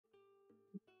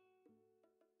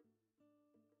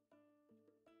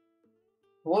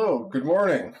Hello, good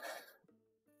morning.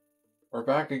 We're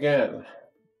back again.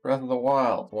 Breath of the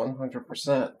Wild,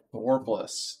 100%,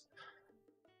 Warpless.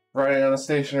 Riding on a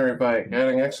stationary bike,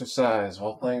 getting exercise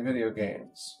while playing video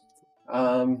games.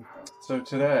 So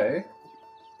today,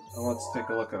 let's take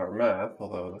a look at our map,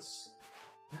 although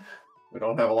we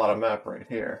don't have a lot of map right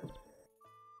here.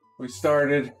 We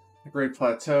started the Great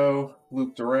Plateau,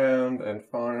 looped around, and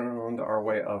found our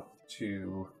way up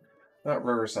to not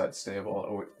Riverside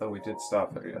Stable, though we did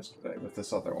stop there yesterday, but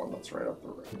this other one that's right up the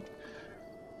road.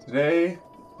 Today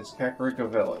is Kakariko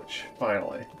Village,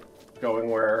 finally. Going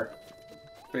where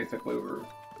basically we're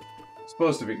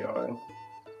supposed to be going.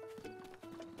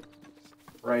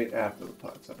 Right after the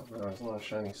plateau. Oh, there's a lot of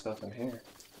shiny stuff in here.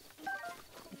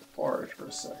 Forage for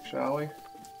a sec, shall we?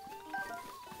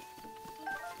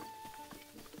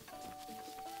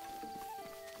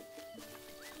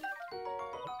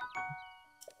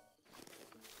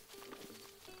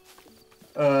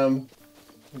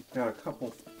 We've got a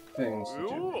couple things to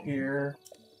do here.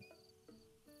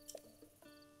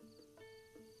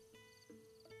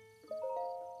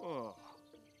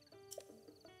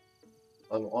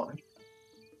 Unlock.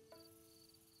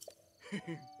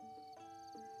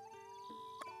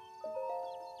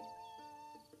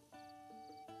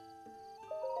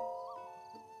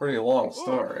 Pretty long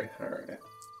story. Alright.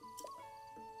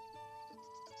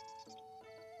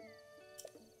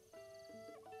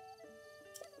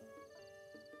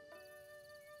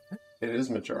 It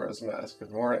is Majora's Mask. Good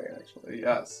morning, actually.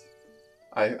 Yes.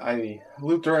 I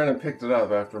looped around and picked it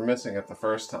up after missing it the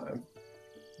first time.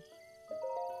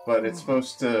 But it's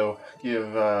supposed to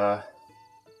give kind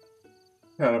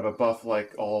of a buff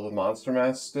like all the monster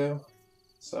masks do.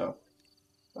 So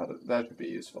that should be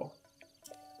useful.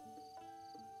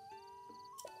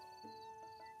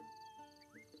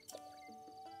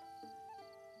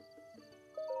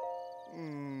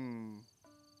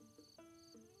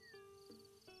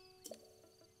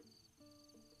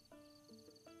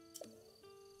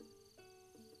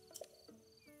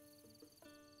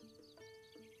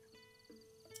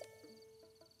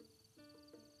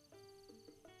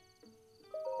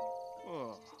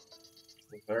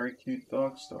 A very cute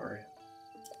dog story.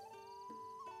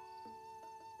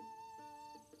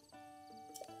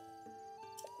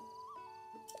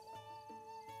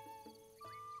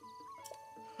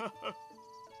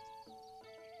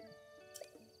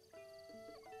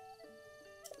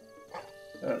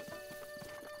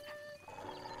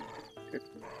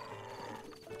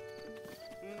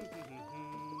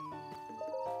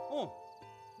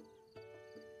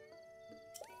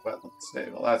 Wetland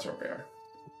stable, that's where we are.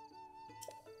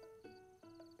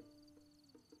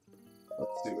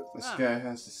 Let's see what this guy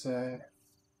has to say.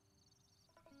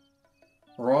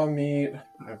 Raw meat,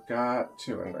 I've got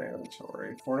 2 in my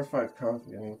inventory. Fortified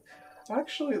coffee, and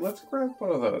actually, let's grab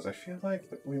one of those. I feel like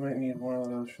we might need one of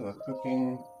those for the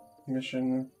cooking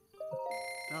mission.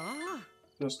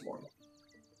 Just one.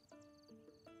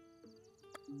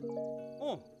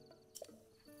 Oh,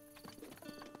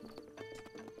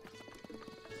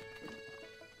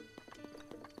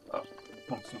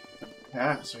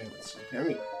 pass. We haven't seen him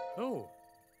yet. Oh.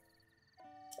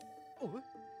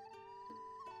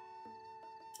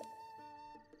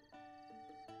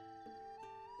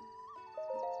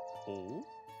 Oh.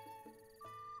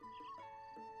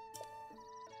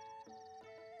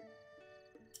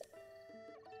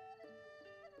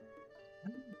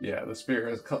 Yeah, the spear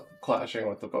is clashing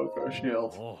with the Boko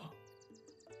shield. Oh.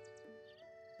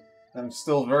 I'm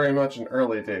still very much in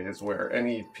early days where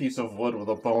any piece of wood with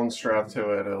a bone strapped to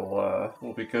it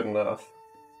will be good enough.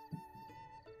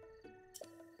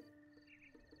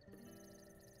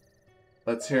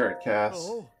 Let's hear it, Cass.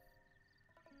 Oh.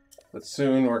 But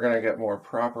soon we're gonna get more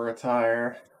proper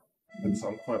attire. At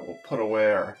some point we'll put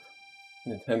away our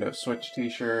Nintendo Switch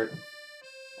t-shirt.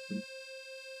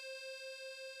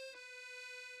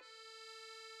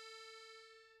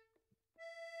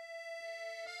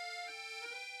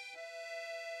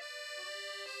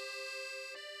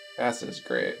 Cass is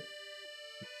great.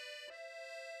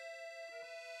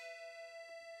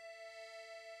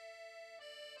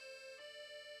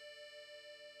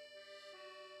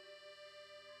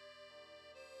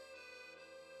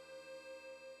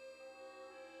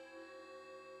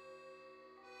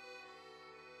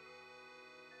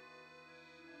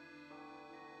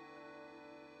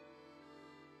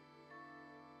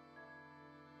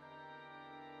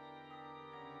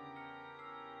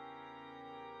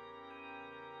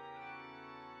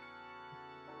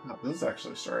 Oh, this is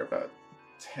actually a story about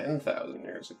 10,000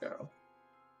 years ago.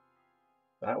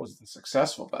 That was the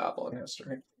successful battle in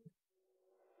history.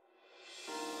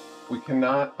 We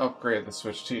cannot upgrade the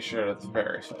Switch t-shirt at the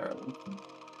very end.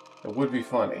 It would be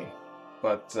funny,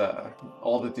 but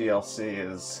all the DLC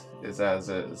is as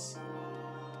is.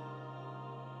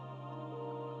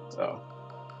 So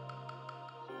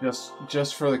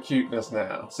just for the cuteness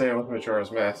now. Same with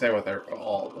Majora's Mask, same with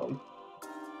all of them.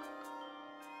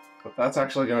 But that's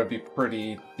actually going to be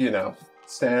pretty, you know,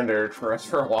 standard for us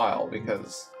for a while,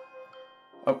 because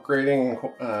upgrading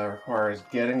requires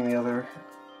getting the other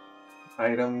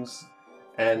items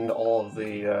and all of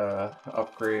the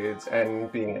upgrades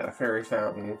and being at a fairy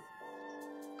fountain.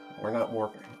 We're not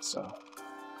warping, so...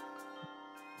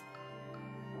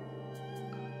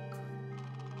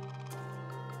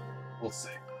 we'll see.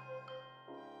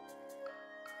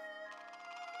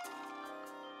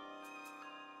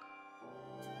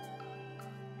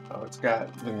 Oh, it's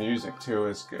got the music too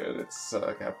is good. It's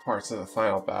got parts of the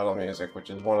final battle music, which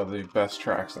is one of the best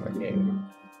tracks in the game.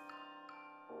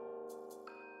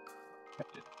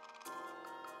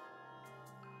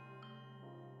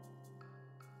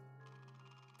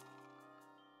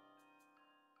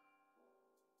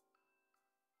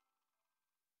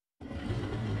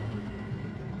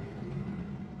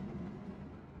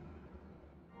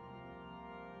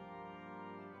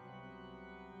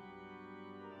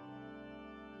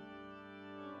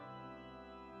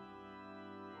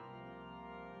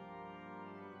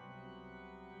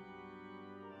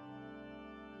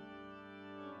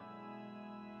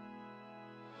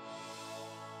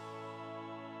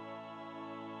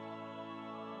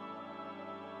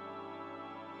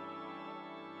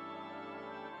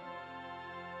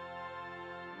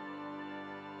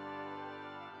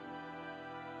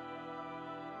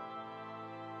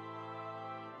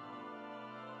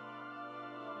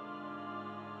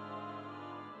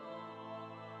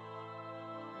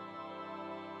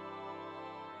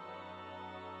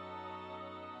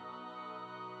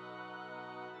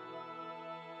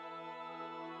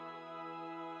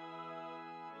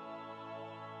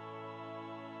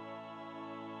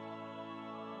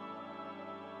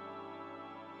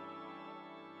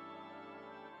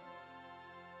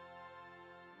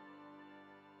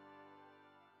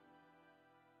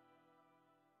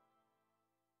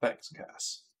 Thanks,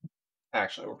 Cass.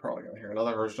 Actually, we're probably going to hear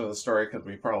another version of the story, because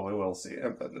we probably will see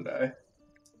Impa today.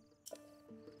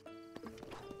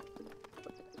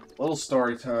 A little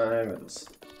story time is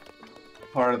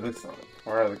part of the fun,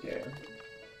 part of the game.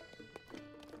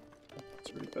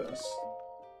 Let's read this.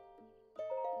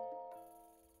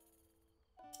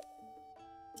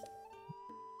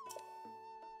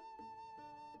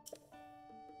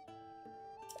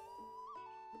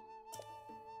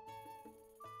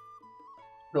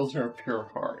 Children of pure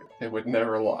heart. They would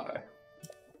never lie.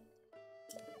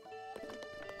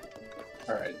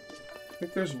 Alright. I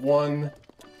think there's one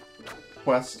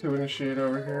quest to initiate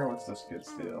over here. What's this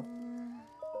kid's deal?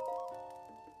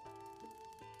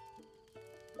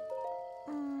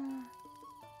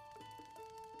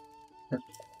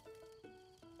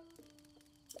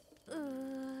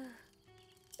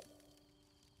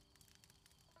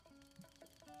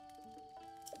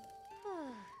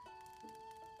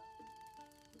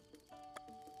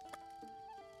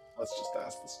 Let's just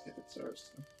ask this kid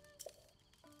first.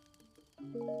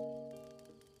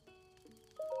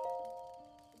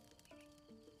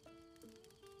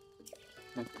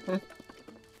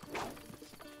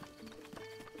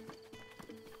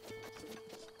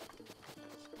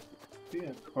 Be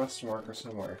a quest marker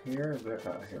somewhere here. There,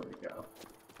 here we go.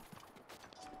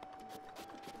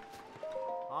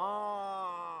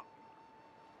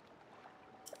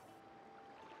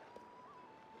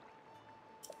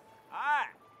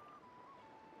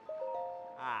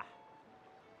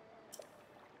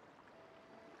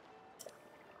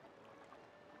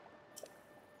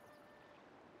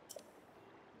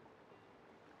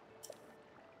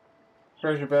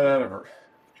 Treasure bed out of her.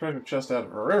 Treasure chest out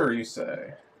of a river, you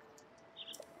say?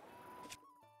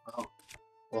 Oh.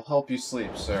 We'll help you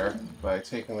sleep, sir, by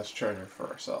taking this treasure for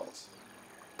ourselves.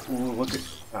 Ooh, look at...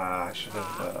 Ah, I should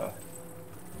have,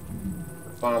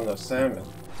 found those salmon.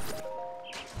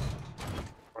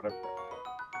 Whatever.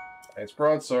 Nice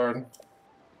broadsword.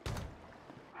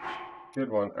 Good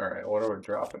one. Alright, what are we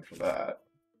dropping for that?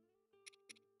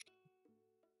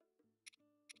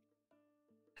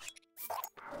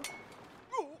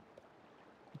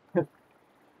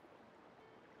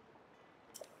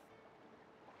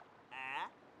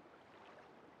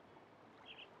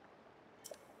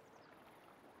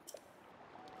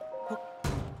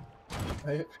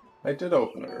 I did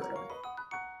open it already.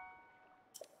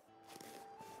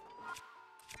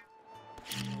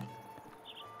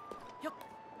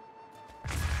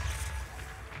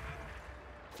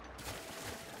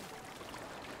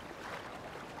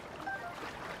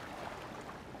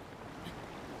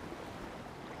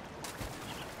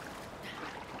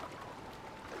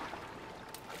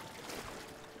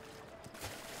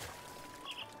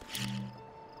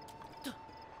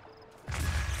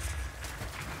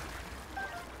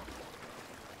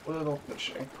 Little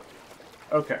fishing.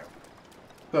 Okay.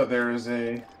 So there is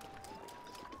a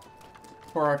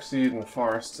Korok seed in the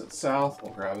forest to the south.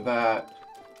 We'll grab that.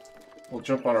 We'll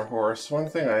jump on our horse. One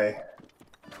thing I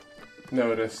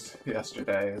noticed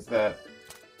yesterday is that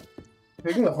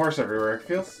taking the horse everywhere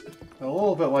feels a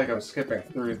little bit like I'm skipping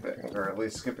through things, or at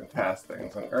least skipping past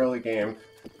things. In early game,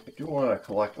 I do want to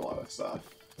collect a lot of stuff.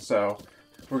 So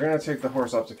we're going to take the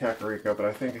horse up to Kakariko, but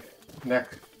I think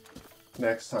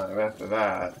next time after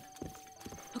that,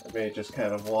 I may just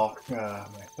kind of walk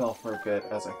myself for a bit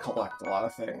as I collect a lot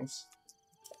of things.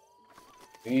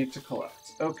 Need to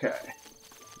collect. Okay.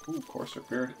 Ooh, coarser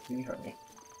bearded bee honey.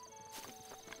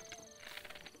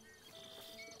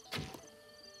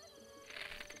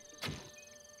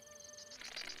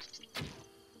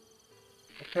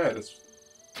 Okay, this...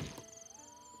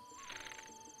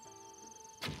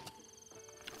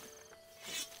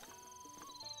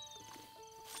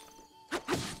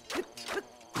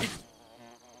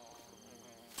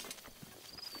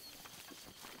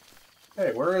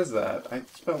 Hey, where is that? I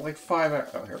spent like 5 hours...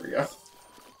 Oh, here we go.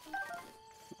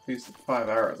 Wasted 5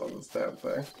 hours on this damn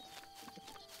thing.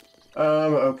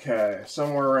 Okay.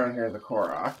 Somewhere around here, the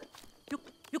Korok.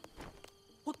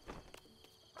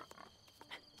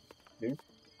 Here?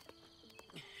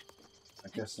 I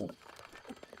guess not.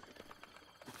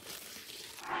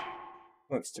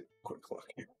 Let's take a quick look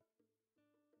here.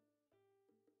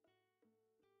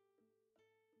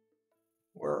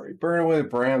 Where are we? Burn away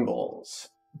brambles.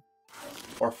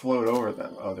 Or float over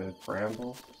them. Oh, there's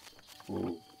bramble.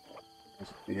 Ooh.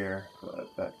 There's a deer,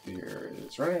 but that deer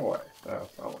is running away. Oh,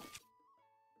 oh.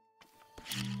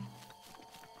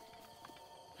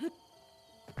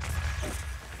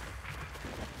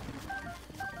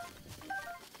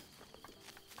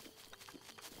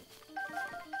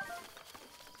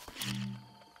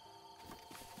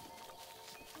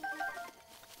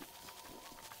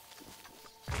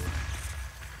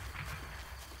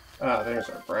 Ah, there's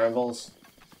our brambles.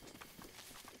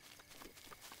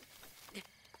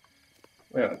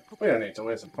 We don't need to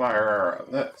waste a fire arrow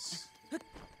on this.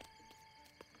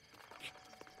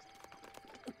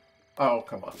 Oh,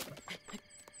 come on.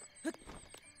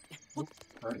 Oops,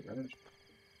 already finished.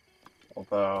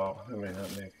 Although, I may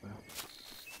not make that.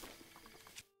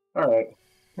 Alright.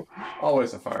 I'll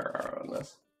waste a fire arrow on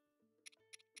this.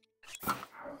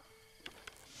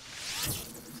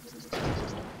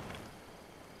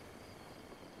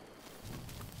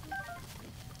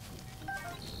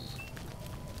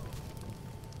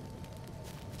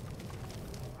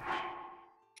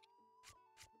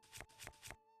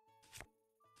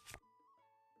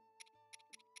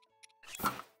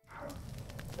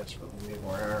 Guess we'll need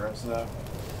more arrows though.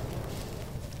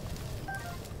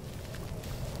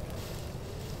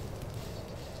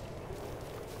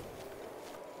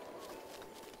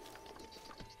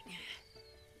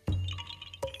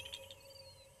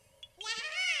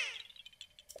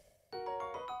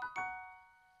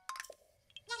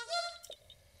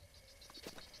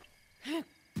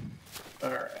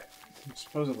 Alright.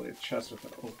 Supposedly a chest with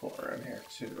an opal around here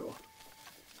too.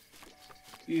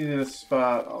 Easiest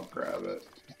spot, I'll grab it.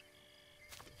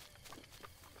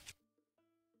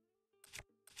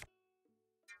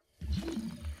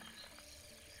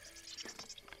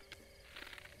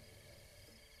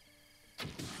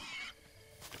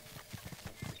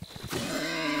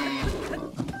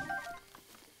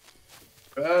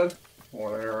 Bad.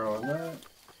 One arrow on that.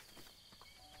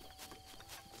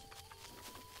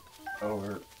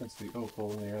 Over is the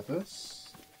opal near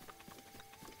this.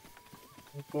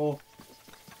 Opal.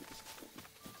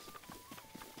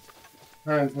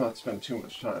 Trying to not spend too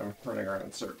much time running around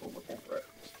in circles looking for it.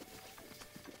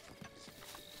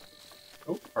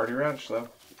 Oh, hardy radish though.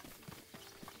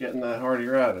 Getting that hardy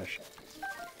radish.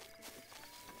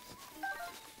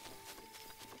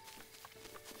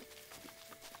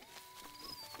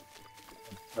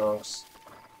 Chunks.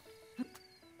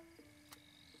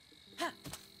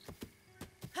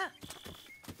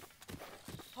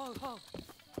 Ho, ho.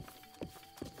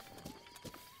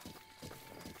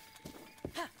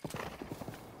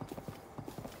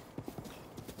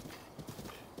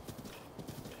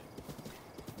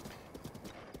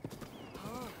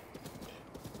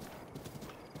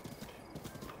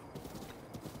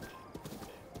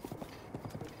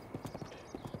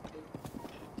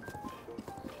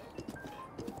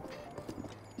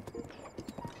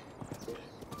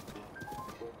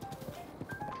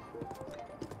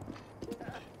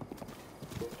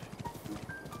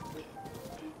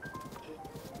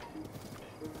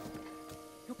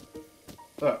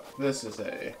 So, this is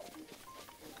another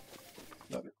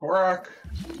Korok.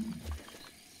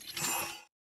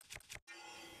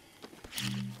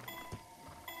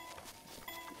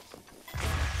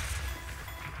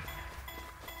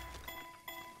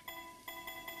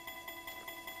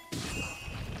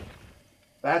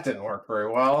 That didn't work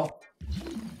very well.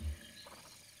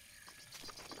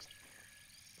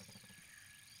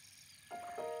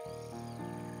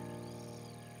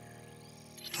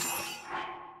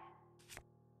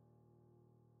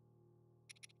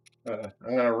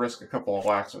 I'm gonna risk a couple of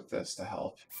whacks with this to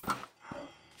help.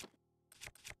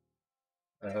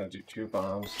 I'm gonna do 2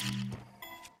 bombs.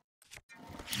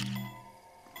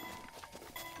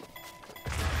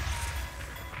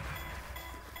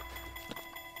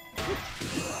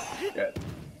 Good.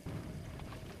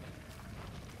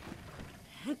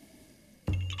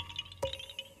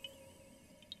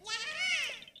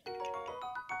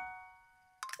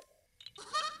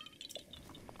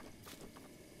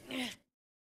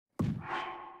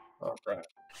 All right.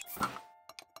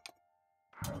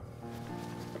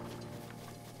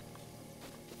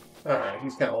 All right,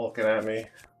 he's kind of looking at me.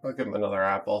 I'll give him another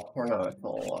apple. We're not at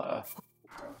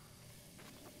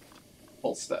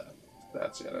full step.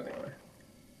 That's it anyway.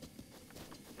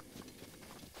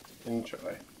 Enjoy.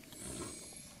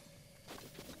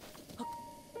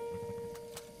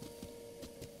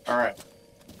 All right.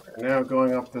 We're now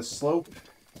going up this slope.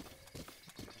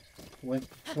 Link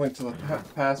to the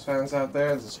past fans out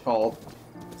there. This is called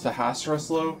Sahasra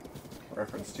Slope,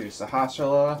 reference to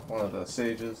Sahasrara, one of the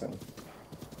sages in the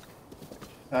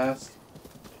past.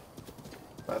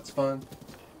 That's fun.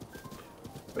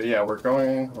 But yeah, we're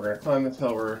gonna climb this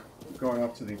hill. We're going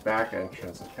up to the back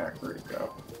entrance of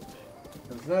Kakariko,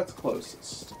 because that's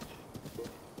closest.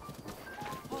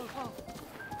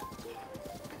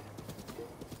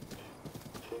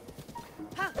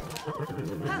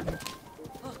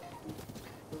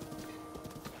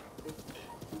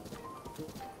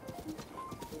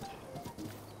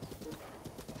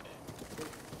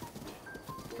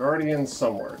 Guardian's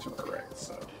somewhere to our right,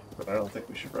 so, but I don't think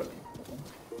we should run into them.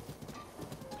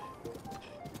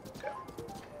 Yeah.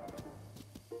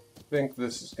 I think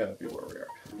this is going to be where we are.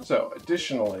 So,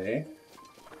 additionally,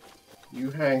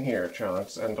 you hang here,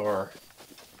 Chunks, and/or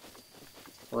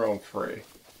roam free.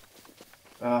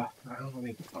 I don't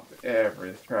need to talk to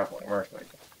every traveling merchant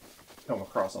I come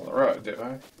across on the road, do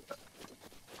I?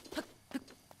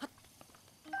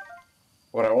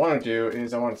 What I want to do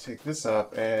is I want to take this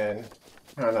up and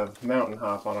kind of mountain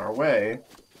hop on our way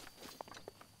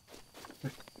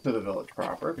to the village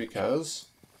proper, because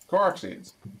Korok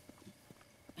seeds.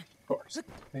 Of course.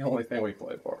 The only thing we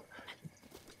play for.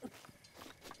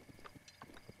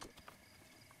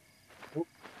 Oop,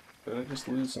 did I just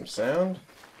lose some sound?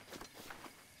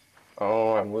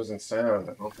 Oh, I'm losing sound.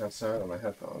 I don't have sound on my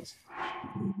headphones.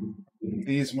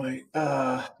 These might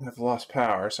have lost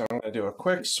power, so I'm going to do a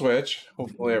quick switch.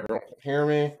 Hopefully everyone can hear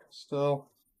me still.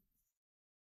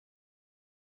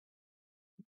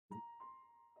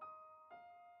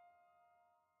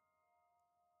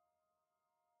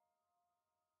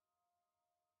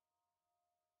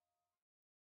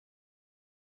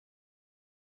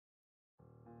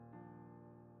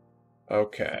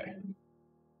 Okay.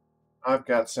 I've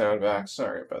got sound back.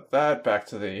 Sorry about that. Back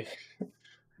to the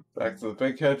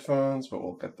big headphones, but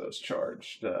we'll get those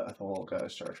charged. The little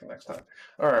guys charged for next time.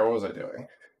 Alright, what was I doing?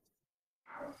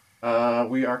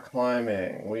 We are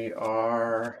climbing. We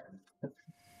are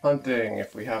hunting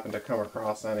if we happen to come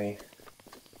across any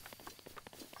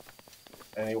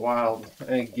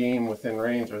game within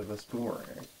range of this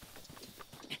boomerang.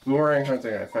 Boomerang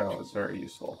hunting I found is very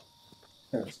useful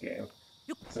in this game,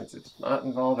 since it does not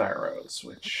involve arrows,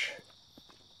 which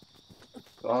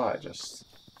I just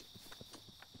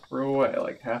threw away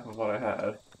like half of what I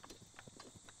had.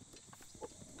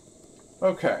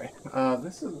 Okay,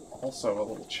 this is also a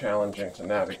little challenging to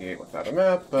navigate without a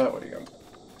map, but what are you going to do?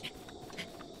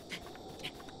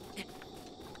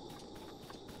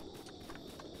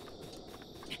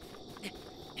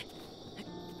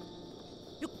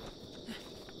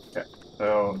 Okay,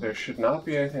 so there should not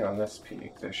be anything on this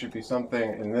peak. There should be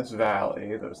something in this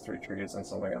valley, those 3 trees, and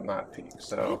something on that peak.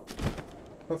 So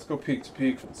let's go peak to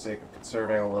peak for the sake of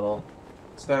conserving a little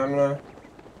stamina,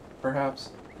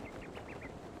 perhaps.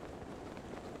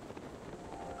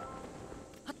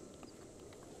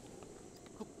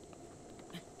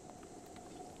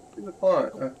 The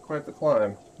climb, quite the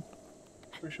climb.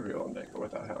 We should be able to make it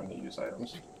without having to use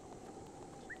items.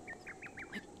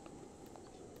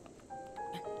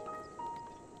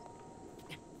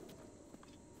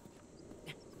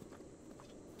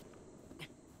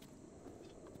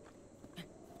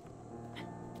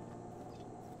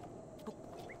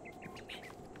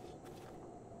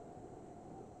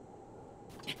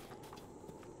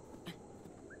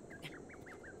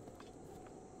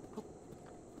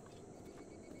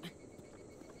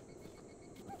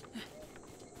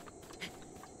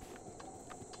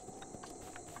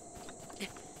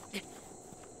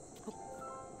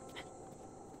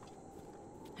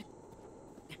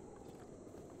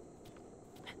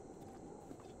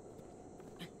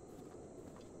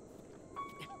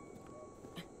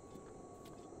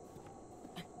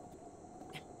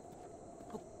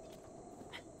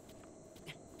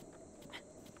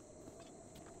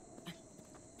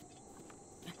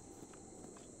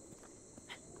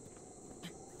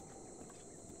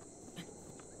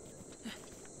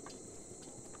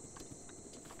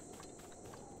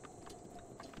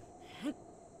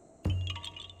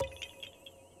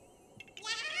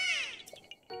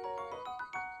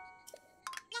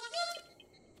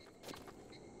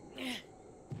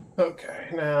 Okay,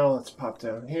 now let's pop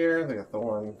down here. They got the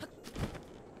one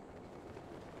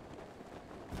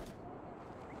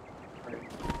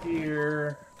right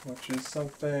here, which is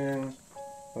something.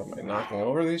 What am I knocking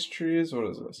over these trees? What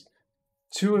is this?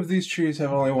 2 of these trees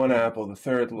have only 1 apple. The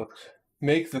third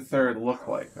make the third look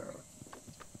like her.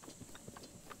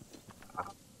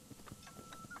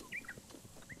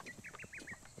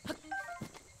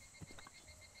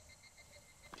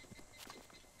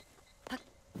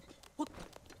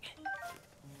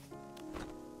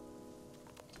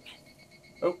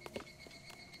 Oh.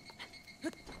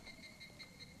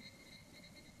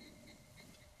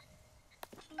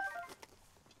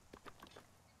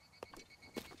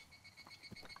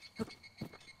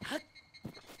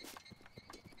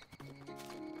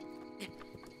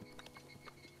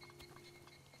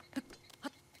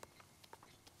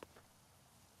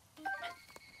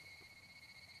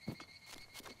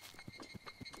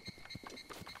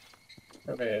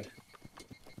 I mean,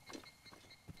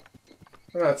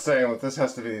 I'm not saying that this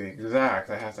has to be the exact.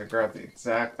 I have to grab the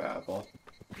exact apple.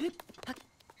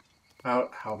 How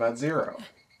about 0?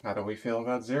 How do we feel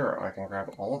about 0? I can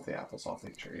grab all of the apples off the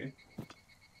tree.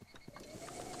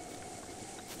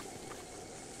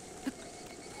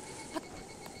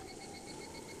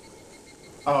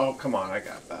 Oh, come on, I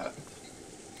got that.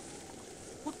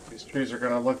 These trees are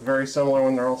gonna look very similar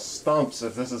when they're all stumps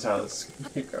if this is how this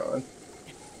keeps going.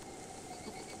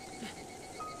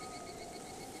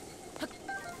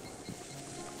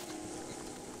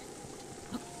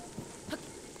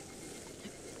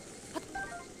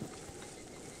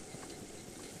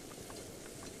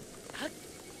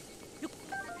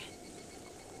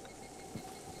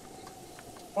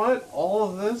 What? All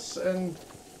of this and...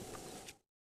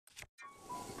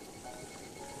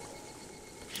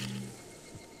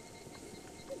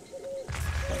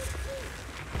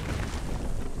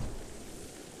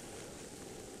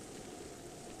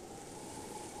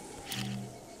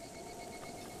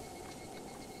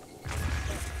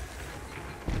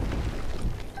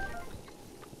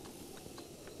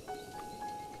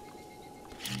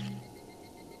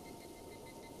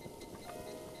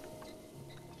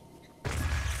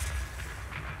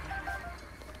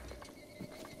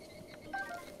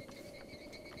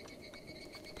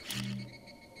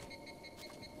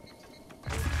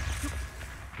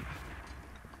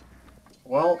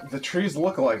 Well, the trees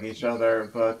look like each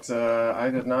other, but I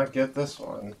did not get this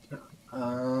one.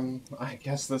 I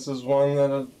guess this is one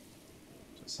that I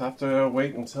just have to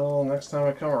wait until next time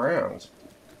I come around.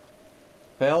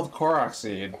 Failed Korok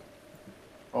seed.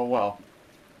 Oh well.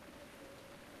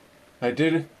 I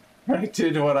did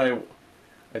what I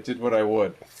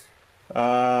would.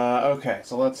 Okay,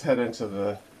 so let's head into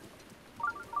the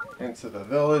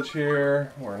village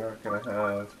here. We're not gonna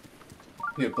have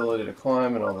the ability to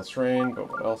climb in all this rain,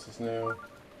 but what else is new?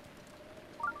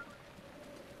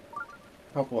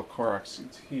 A couple of Korok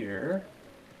seeds here.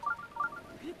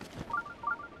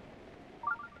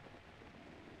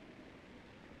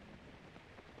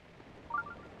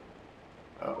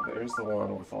 Oh, there's the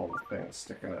one with all the things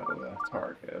sticking out of the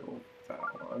target. We'll get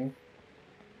that one.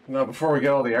 Now, before we get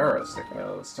all the arrows sticking out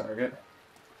of this target.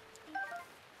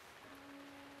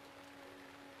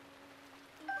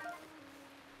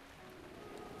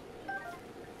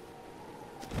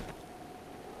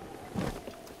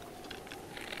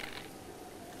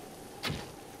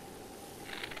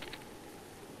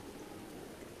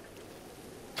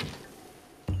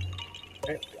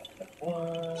 Okay,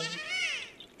 one.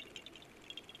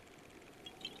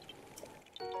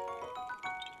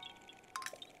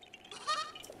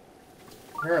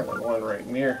 Apparently one right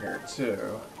near here,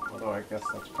 too. Although I guess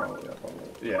that's probably up on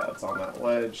the... Yeah, it's on that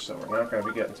ledge, so we're not going to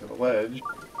be getting to the ledge.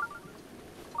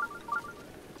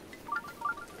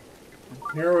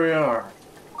 Here we are.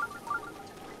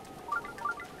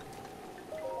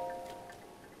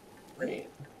 Rain.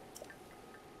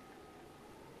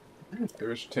 Maybe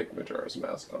we should take Majora's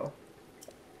mask off.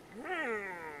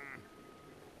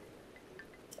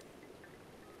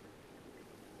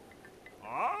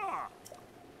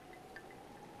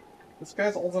 This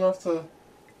guy's old enough to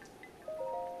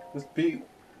just be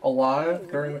alive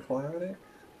during the calamity?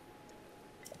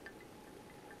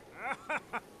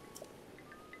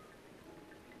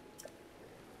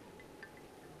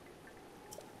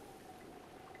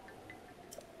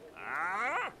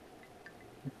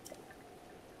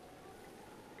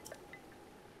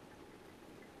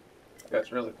 This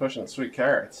guy's really pushing sweet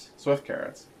carrots. Swift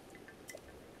carrots.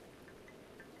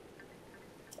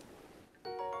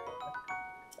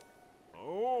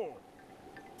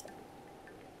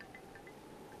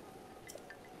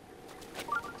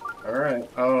 Alright,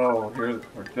 oh, here,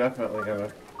 we're definitely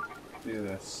gonna do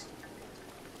this.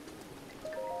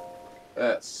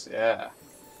 this, yeah.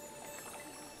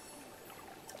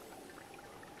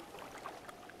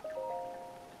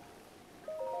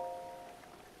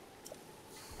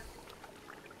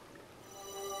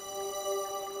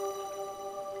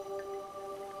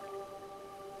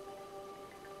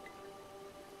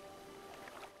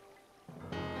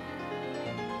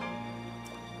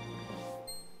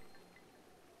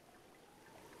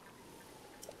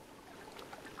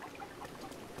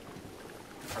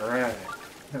 Alright.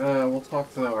 We'll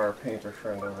talk to our painter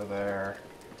friend over there.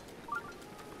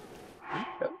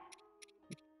 Yep.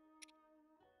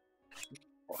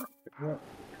 Yep.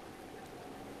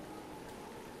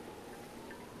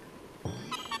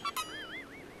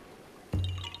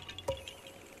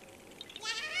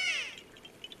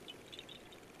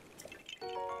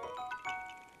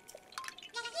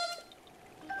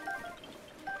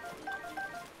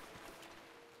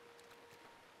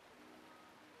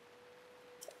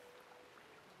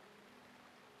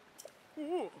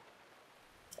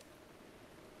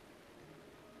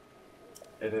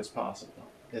 It is possible.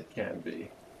 It can be.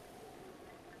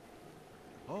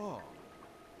 Oh.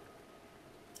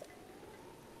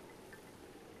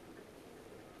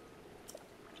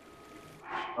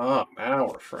 Ah, now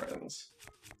we're friends.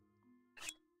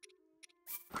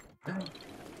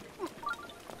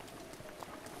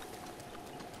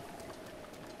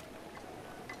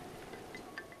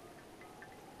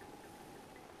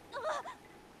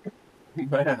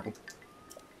 Man.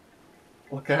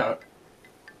 Look out.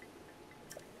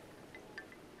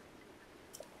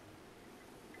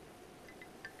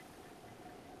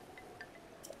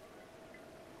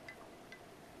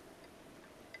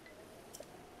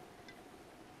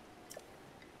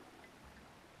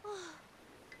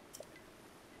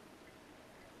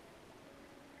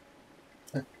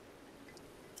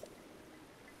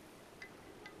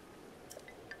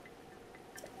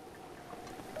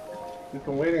 You've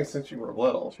been waiting since you were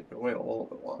little. You could wait a little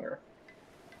bit longer.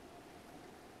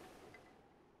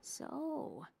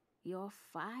 So, you're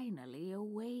finally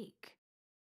awake.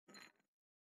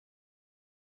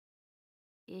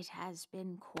 It has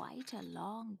been quite a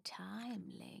long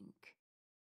time, Link.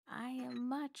 I am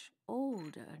much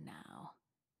older now,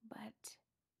 but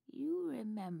you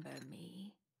remember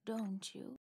me, don't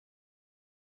you?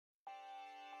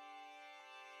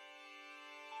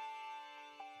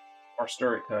 Our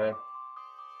story time.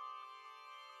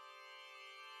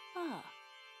 Ah.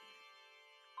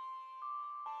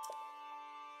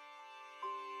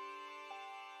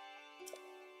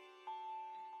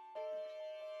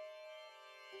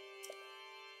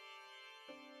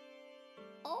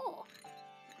 Oh.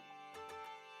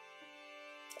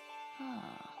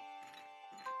 Ah.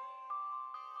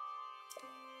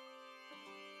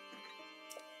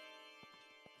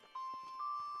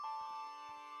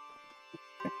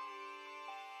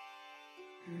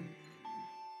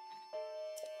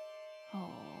 Oh.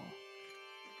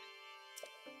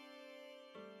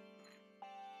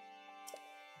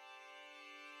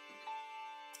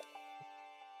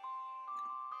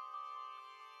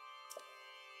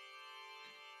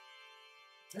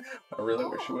 I really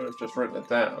wish you would have just written it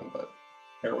down, but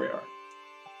here we are.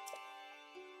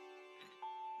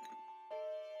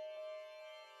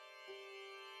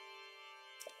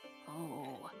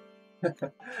 Oh.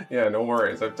 Yeah, no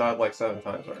worries. I've died like 7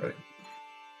 times already.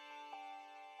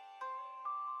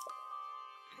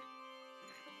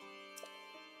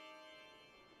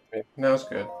 Okay, now it's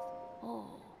good.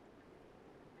 Oh.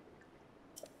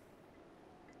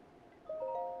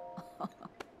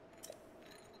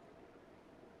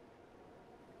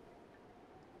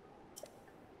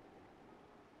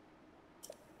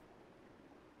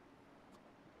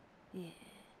 Yeah.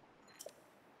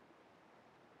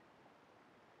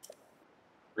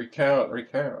 Recount,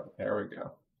 recount. There we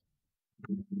go.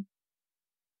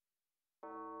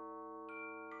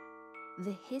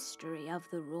 The history of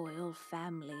the royal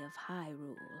family of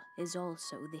Hyrule is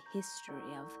also the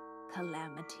history of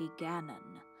Calamity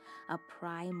Ganon, a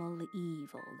primal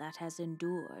evil that has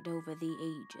endured over the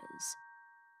ages.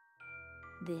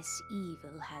 This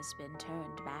evil has been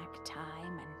turned back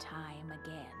time and time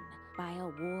again by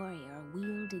a warrior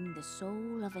wielding the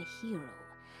soul of a hero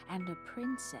and a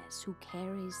princess who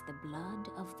carries the blood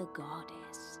of the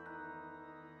goddess.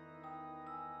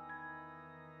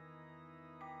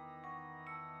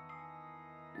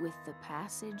 With the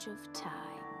passage of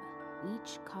time,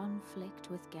 each conflict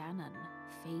with Ganon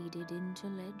faded into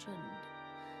legend.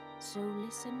 So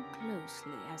listen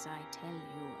closely as I tell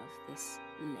you of this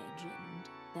legend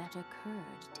that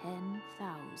occurred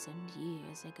 10,000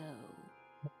 years ago.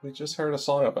 We just heard a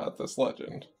song about this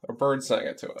legend. A bird sang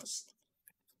it to us.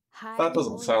 That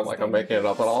doesn't Hyrule sound is like I'm then making it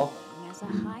up at all. seen as a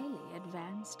highly advanced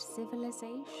advanced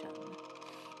civilization.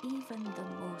 Even the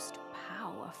most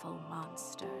powerful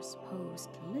monsters posed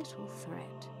little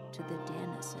threat to the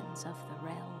denizens of the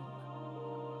realm.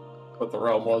 But the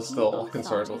realm was still People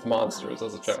concerned thought with it monsters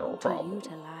as a wise general problem. to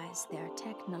utilize their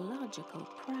technological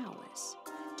prowess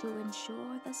to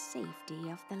ensure the safety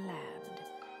of the land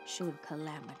should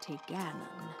Calamity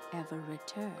Ganon ever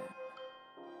return.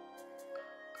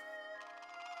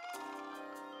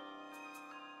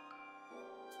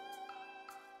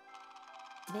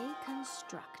 They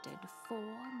constructed 4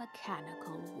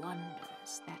 mechanical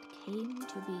wonders that came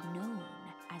to be known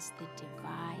as the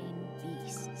Divine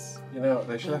Beasts. You know,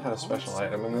 they should have had a special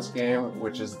item in this game,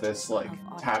 which is this, like,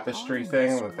 tapestry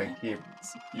thing that they keep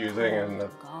using in the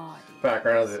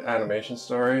background of the animation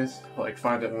stories. Like,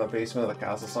 find it in the basement of the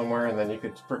castle somewhere, and then you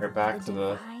could bring it back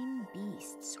to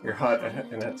your hut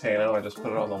in Hateno and just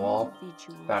put it on the wall.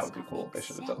 That would be cool. They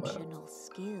should have done that. Exceptional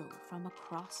skill from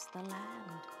across the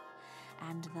land.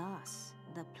 And thus,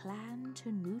 the plan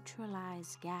to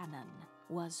neutralize Ganon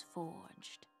was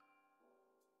forged.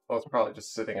 Well, it's probably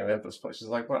just sitting in Impa's place. She's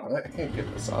like, well, I can't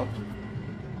give this up.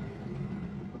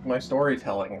 With my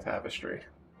storytelling tapestry.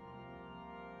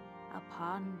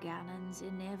 Upon Ganon's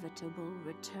inevitable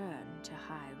return to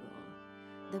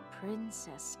Hyrule, the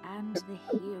princess and the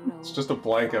hero It's just a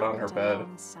blanket on her bed.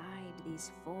 alongside these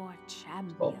 4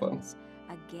 champions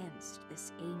against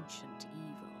this ancient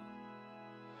evil.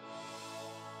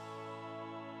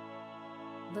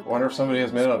 I wonder if somebody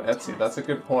has made it on Etsy. That's a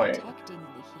good point.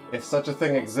 If such a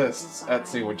thing exists,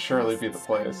 Etsy would surely be the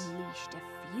place. Unleashed a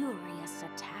furious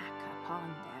attack upon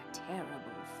their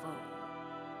terrible foe.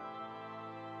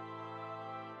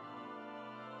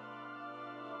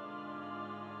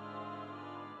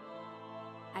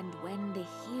 And when the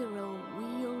hero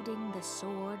wielding the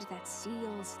sword that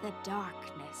seals the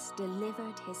darkness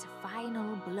delivered his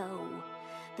final blow,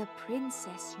 the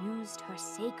princess used her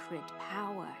sacred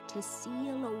power to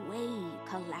seal away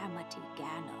Calamity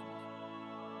Ganon.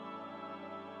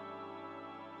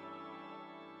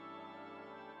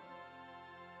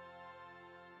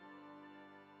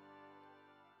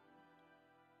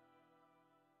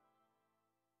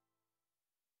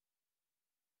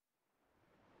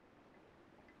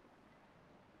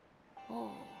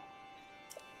 Oh.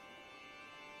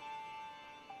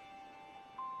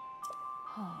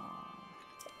 Oh.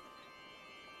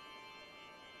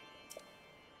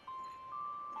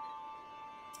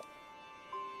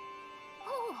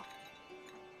 Oh.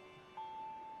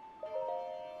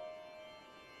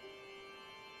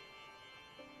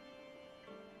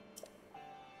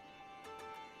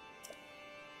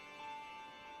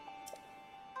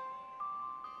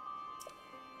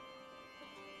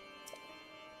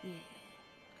 Yeah.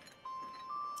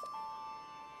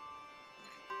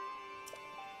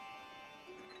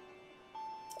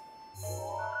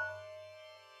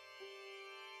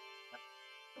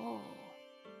 Oh.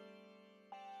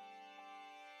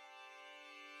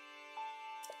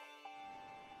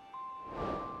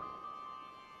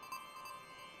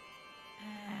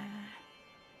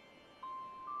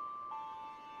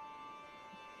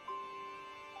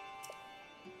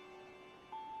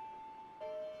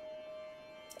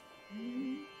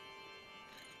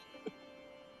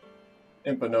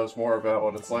 Impa knows more about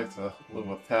what it's like to live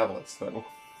with tablets than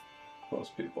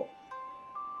most people.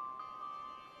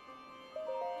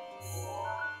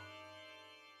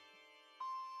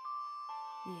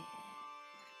 Yeah.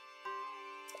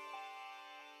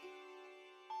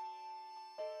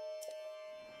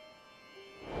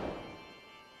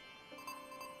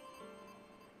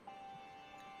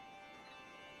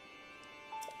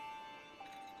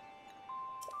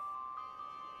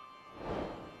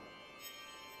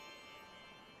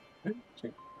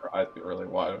 Her eyes get really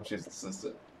wide when she's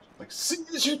insistent. She's like,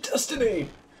 seize your destiny!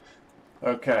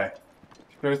 Okay.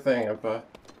 Sure thing, Impa.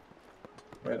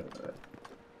 Wait a minute.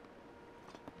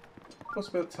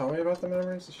 Supposed to tell me about the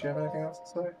memories? Does she have anything else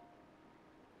to say?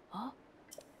 Huh?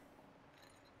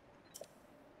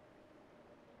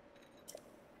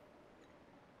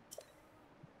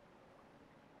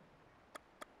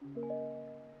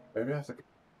 Maybe I have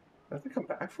to come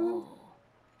back for them? Oh.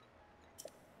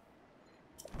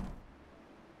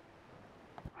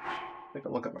 Take a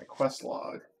look at my quest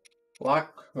log.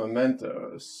 Lock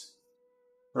mementos.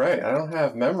 Right, I don't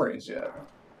have memories yet.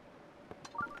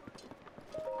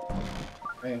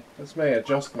 Hey, this may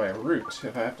adjust my route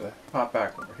if I have to pop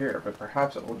back over here, but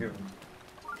perhaps it will give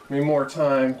me more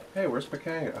time. Hey, where's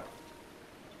Pakanga?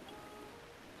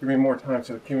 Give me more time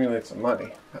to accumulate some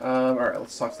money. Alright,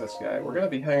 let's talk to this guy. We're gonna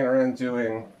be hanging around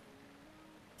doing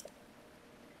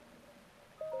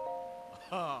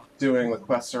the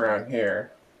quests around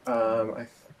here. I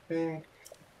think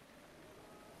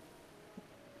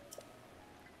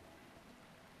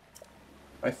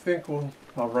I think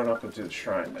I'll run up and do the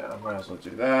shrine now. Might as well do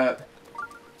that.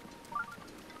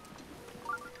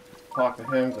 Talk to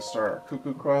him to start our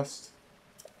cuckoo quest.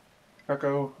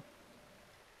 Kakariko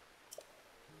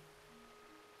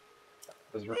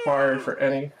is required for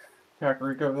any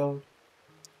Kakariko village.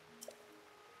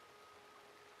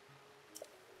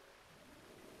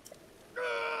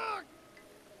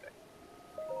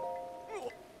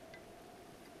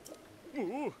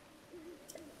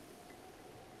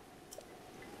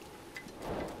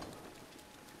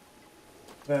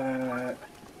 That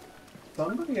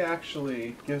somebody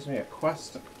actually gives me a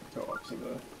quest to go up to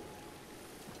the...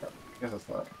 I guess it's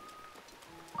not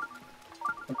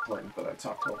important that I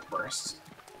talk to him first.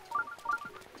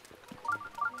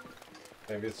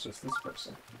 Maybe it's just this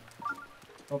person.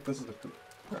 Oh, this is a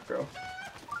Kakariko.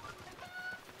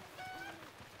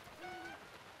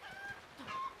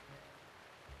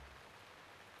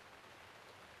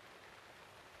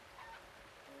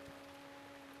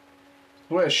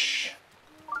 Swish!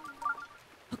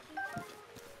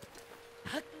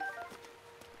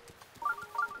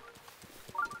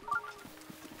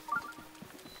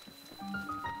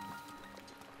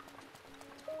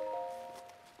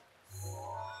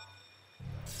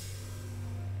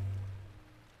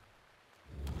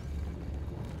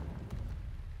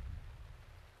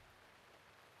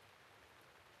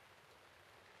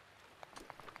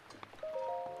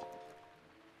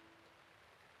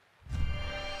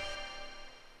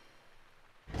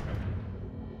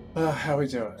 How we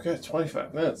doing? Good,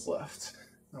 25 minutes left.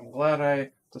 I'm glad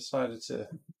I decided to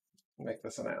make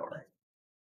this an hour.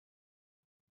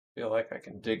 Feel like I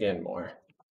can dig in more.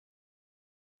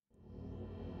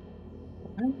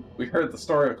 We heard the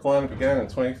story of Cologne began in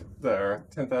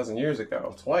 10,000 years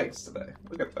ago, twice today.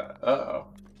 Look at that. Uh-oh.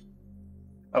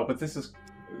 Oh, but this is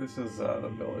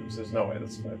the village. There's no way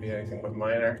this is going to be anything but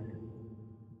minor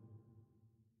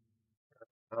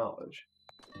knowledge.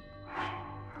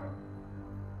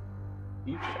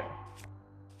 DJ.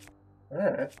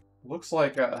 Alright. Looks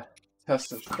like a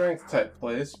test of strength type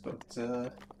place, but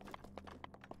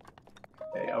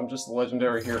hey, I'm just a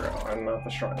legendary hero. I'm not the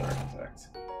shrine architect.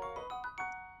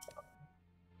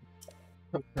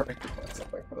 I'm trying to find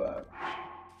something for that.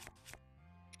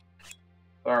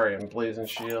 Sorry, emblazoned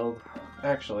shield.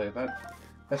 Actually,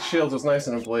 that shield was nice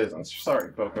and emblazoned.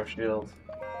 Sorry, Boko shield.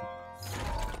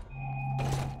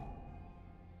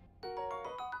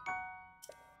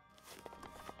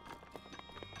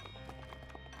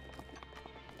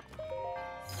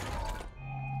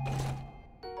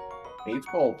 Eight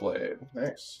gold blade.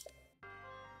 Nice.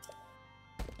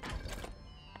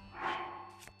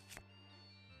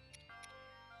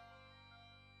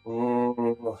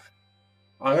 Ooh.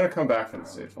 I'm gonna come back for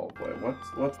the eightfold blade.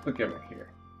 What's the gimmick here?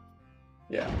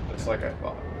 Yeah, just like I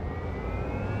thought.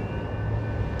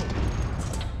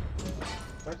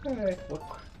 Okay, look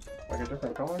like a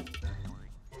different color.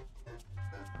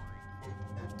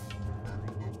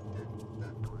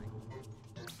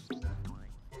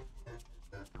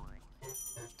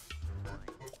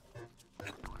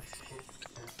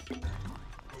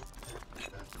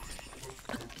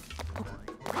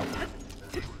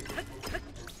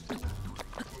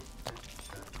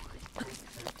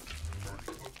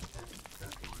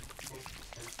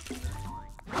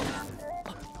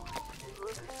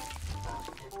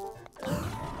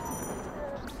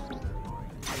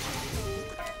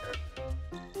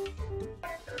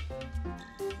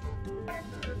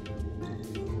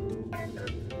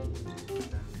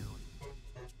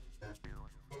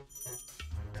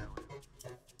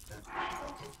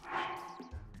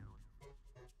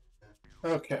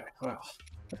 Okay, well,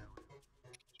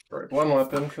 destroyed one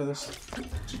weapon for this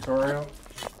tutorial.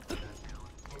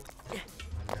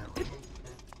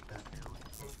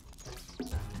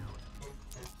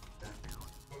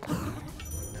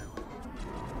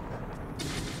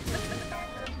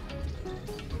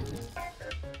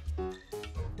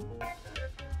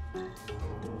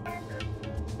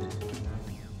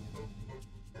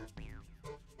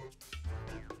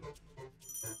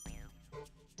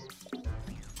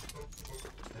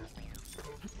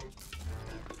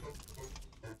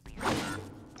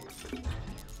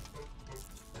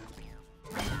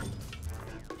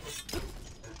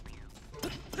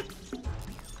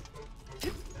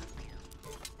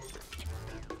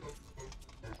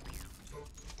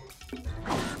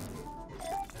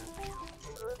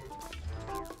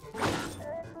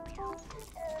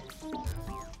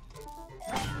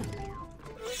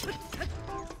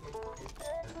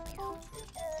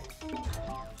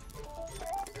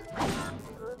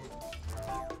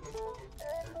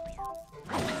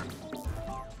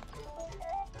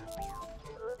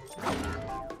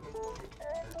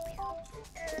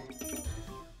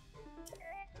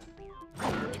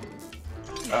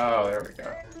 Oh, there we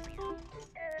go.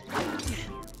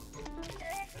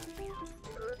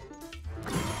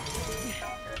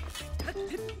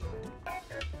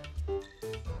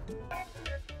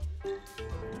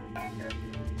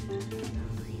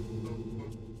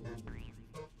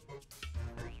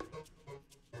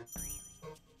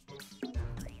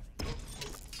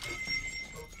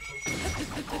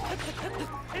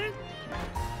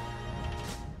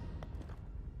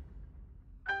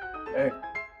 Hey,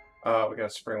 we got a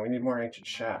spring. We need more ancient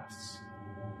shafts.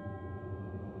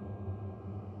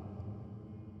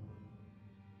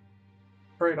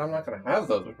 Afraid I'm not gonna have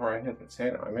those before I hit the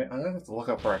Tano. I'm gonna have to look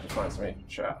up where I can find some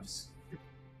ancient shafts.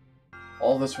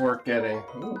 All this work getting...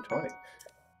 Ooh, 20.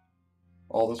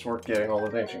 All this work getting all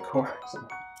those ancient cores.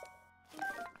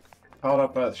 Caught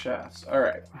up by the shafts.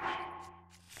 Alright.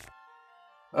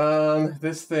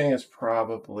 This thing is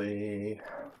probably...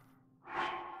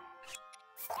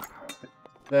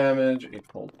 damage. 8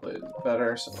 cold blade is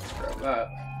better, so let's grab that.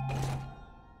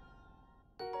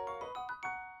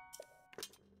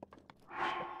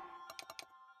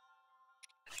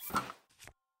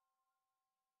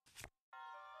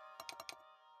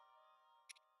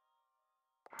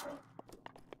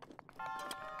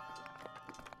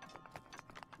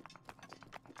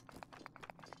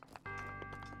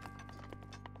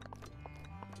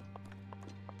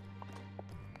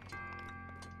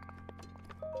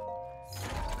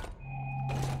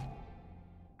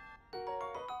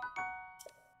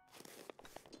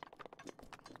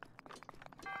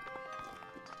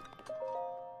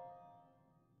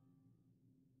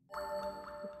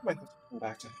 Might have to come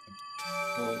back to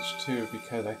village too,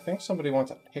 because I think somebody wants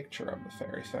a picture of the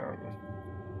fairy fountain.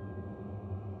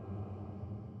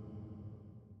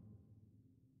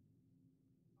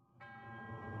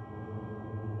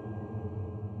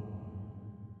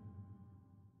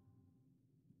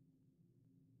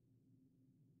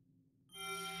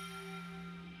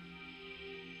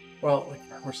 Well,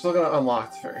 we're still gonna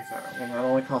unlock the fairy fountain. That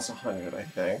only costs 100, I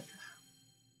think.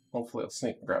 Hopefully, I'll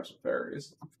sneak and grab some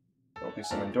fairies. There'll be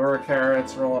some Endura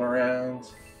carrots rolling around.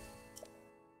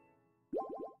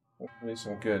 Hopefully,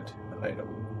 some good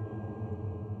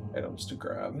items to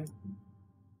grab.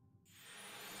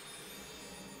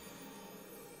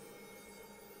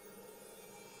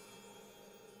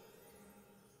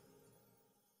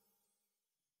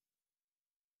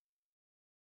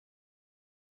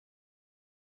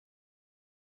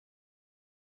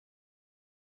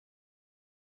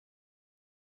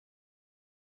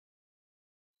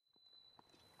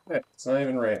 Okay, it's not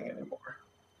even raining anymore.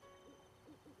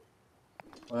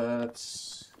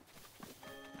 Let's...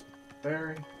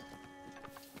 Fairy.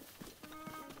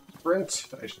 Sprint!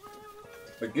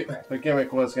 The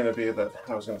gimmick was going to be that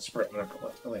I was going to sprint whenever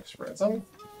the link sprints. I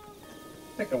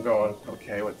think I'm going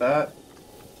okay with that.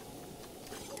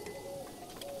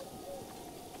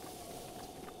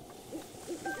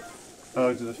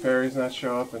 Oh, do the fairies not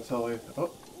show up until we...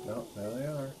 Oh, no, there they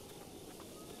are.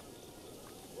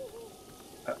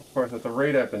 Of course, at the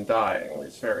rate I've been dying,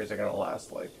 these fairies are going to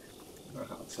last like a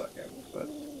hot second, but...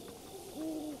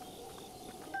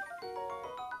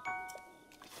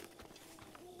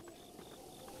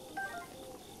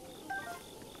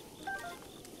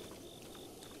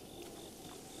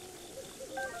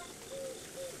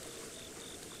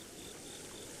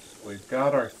 We've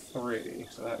got our 3,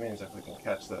 so that means if we can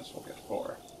catch this, we'll get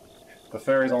 4. The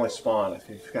fairies only spawn if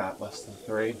you've got less than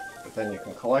 3, but then you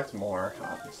can collect more,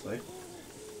 obviously.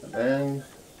 And then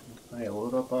I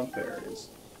load up on fairies.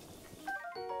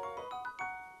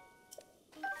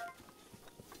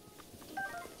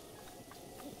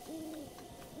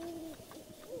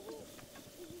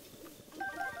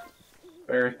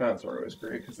 Fairy fountains are always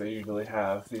great because they usually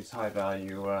have these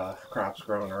high-value crops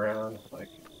growing around, like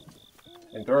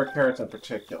Endura carrots in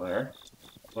particular.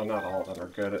 Well, not all of them are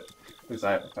good, at least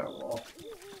I haven't found them all.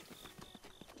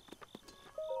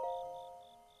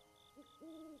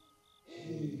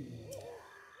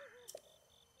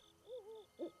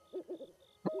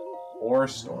 War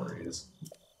stories.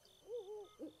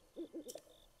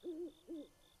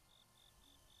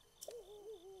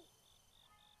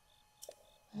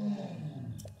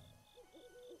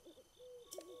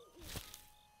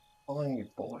 Calling you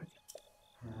boy.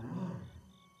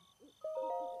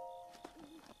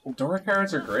 Endura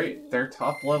carrots are great. They're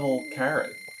top level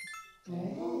carrot.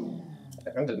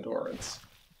 And endurance.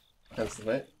 Hence the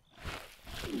name.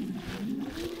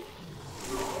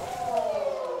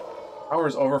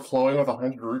 Power's overflowing with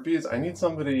 100 rupees. I need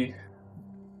somebody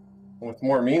with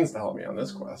more means to help me on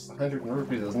this quest. 100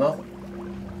 rupees is nothing.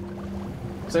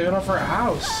 I'm saving up for a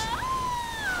house.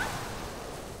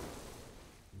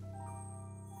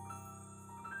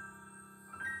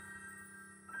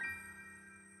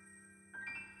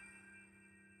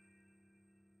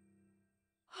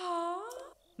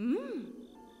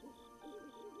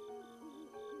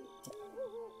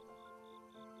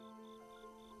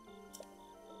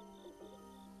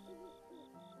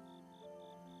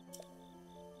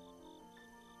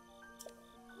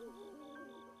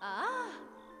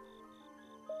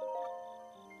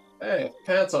 Hey,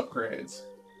 pants upgrades.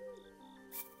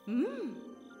 Hmm.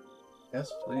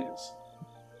 Yes, please.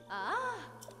 Ah.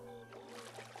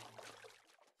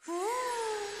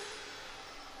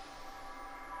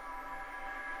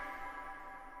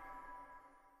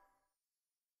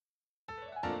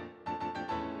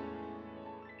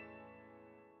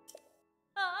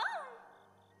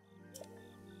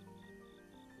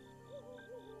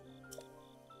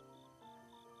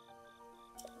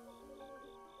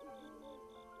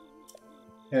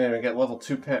 Can't even get level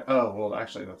 2 pants. Oh, well,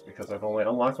 actually, that's because I've only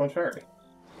unlocked one fairy.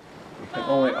 You can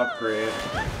only upgrade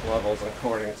levels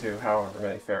according to however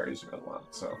many fairies you unlock,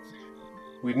 so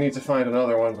we'd need to find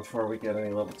another one before we get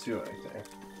any level 2 anything.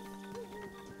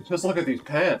 Just look at these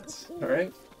pants,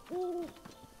 alright? Look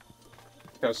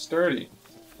how sturdy.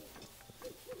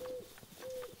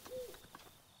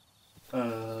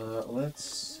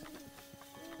 Let's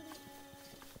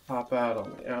pop out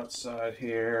on the outside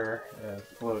here and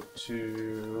float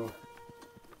to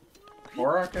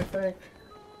Borak, I think.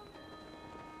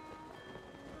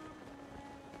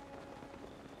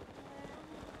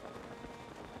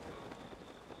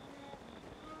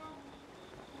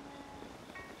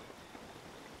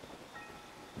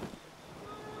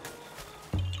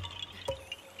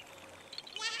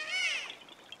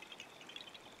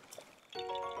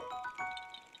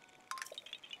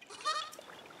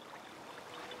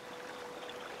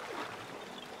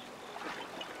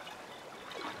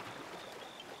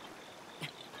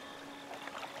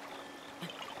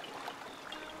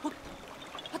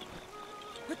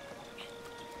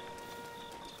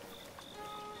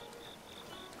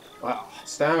 Wow,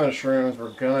 stamina shrooms,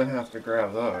 we're gonna have to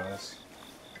grab those.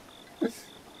 Just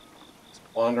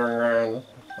wandering around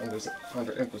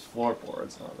under Impish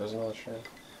floorboards. Oh, there's another shroom.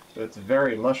 But it's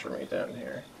very mushroomy down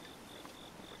here.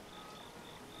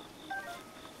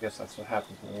 Guess that's what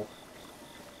happens when you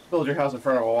build your house in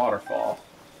front of a waterfall.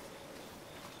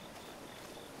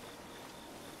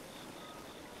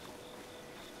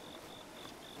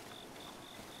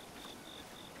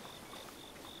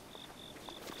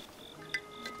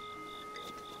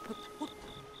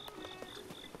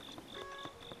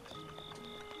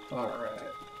 Alright,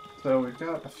 so we've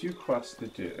got a few quests to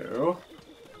do.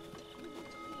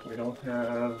 We don't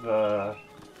have, the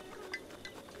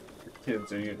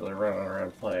kids are usually running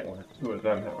around playing. Two of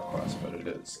them have a quest, but it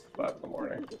is 5 in the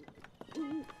morning.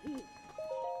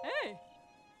 Hey.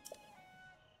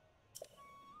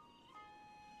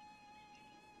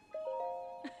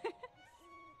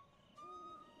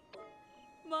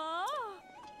 Ma.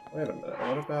 Wait a minute,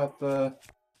 what about the...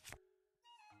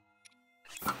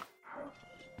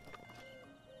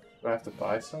 Do I have to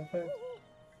buy something?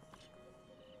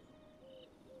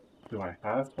 Do I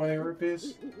have 20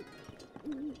 rupees?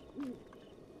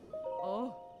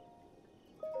 Oh.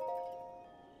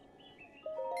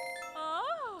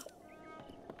 Ah.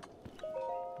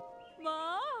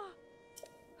 Ma.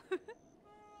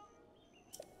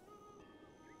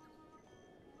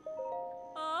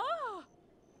 Ah.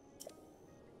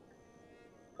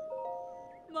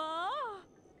 Ma.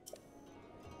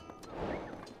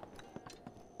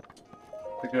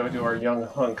 To go do our young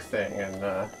hunk thing and,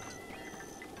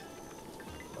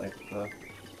 like the...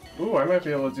 Ooh, I might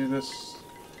be able to do this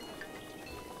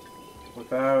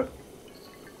without...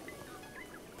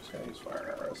 I'm just gonna use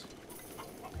fire arrows.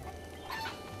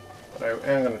 But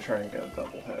I am gonna try and get a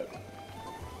double hit.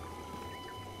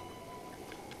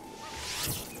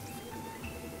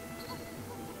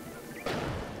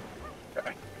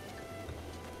 Okay.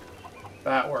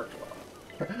 That worked well.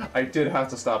 I did have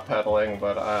to stop pedaling,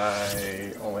 but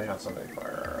I only have so many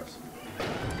fire arrows.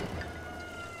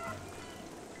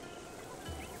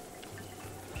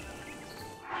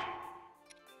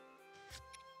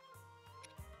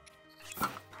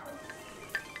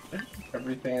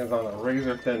 Everything is on a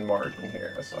razor-thin margin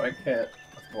here, so I can't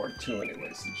afford too many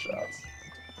wasted shots.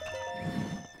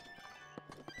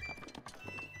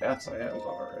 Yes, I am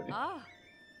already. Ah.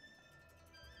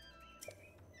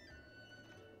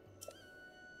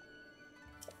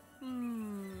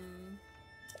 Hmm.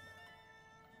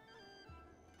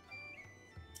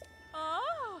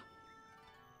 Ah.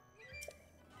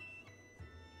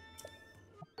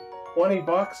 20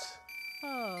 bucks?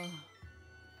 Oh.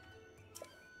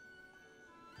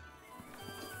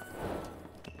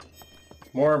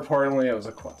 More importantly, it was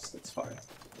a quest. It's fine.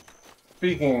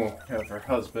 Speaking of her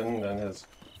husband and his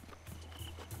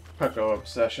Kakariko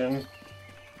obsession,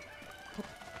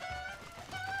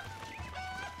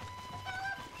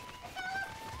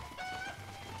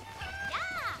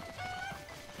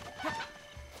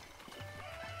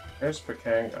 there's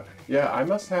Pakanga. Yeah, I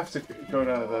must have to go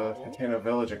to the Katano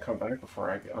village and come back before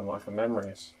I unlock the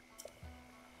memories.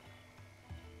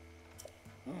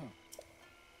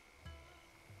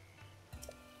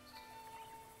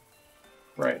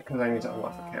 Right, because I need to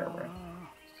unlock the camera.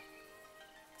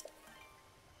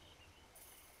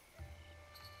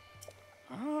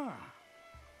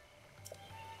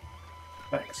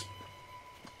 Thanks.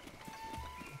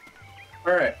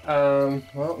 Alright,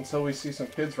 well, until we see some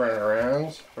kids running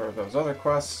around for those other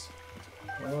quests,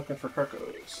 we're looking for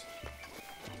Carcos.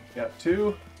 Got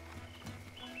 2.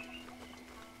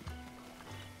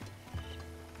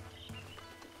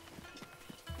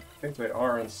 I think they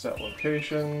are in set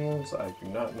locations. I do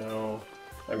not know.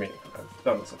 I mean, I've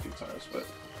done this a few times, but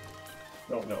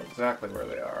don't know exactly where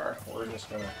they are. We're just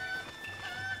gonna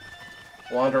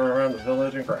wander around the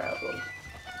village and grab them.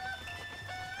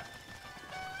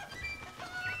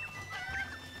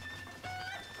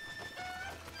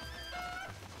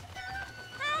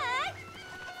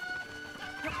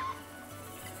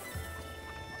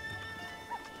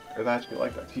 It'd actually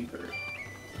like that teeter.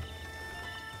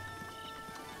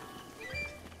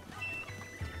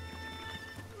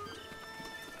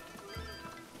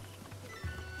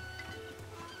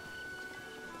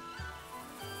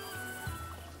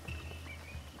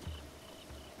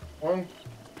 One.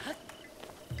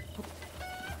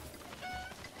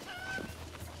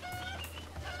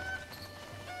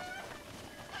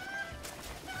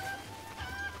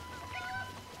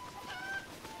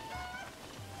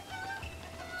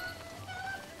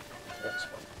 Next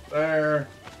one there.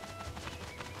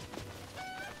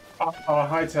 Oh,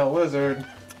 hightail lizard.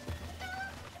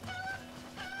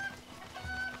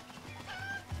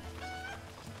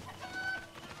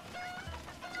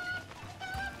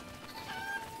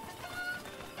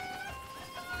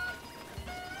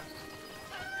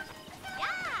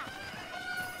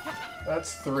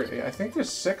 That's 3. I think there's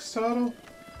 6 total.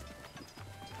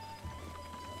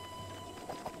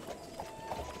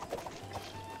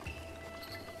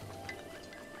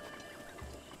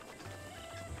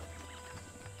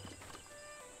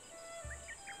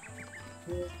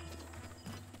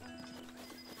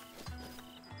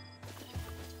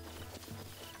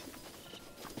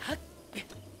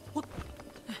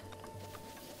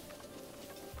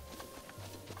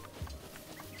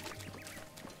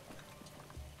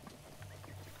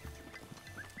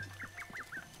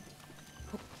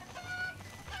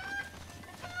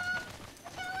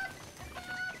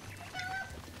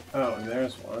 Oh, and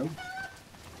there's one.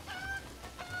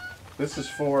 This is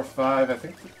 4 or 5. I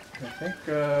think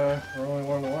we're only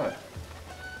one away.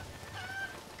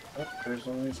 Oh, there's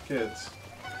one of these kids.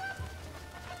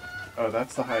 Oh,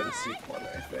 that's the hide and seek one,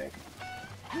 I think.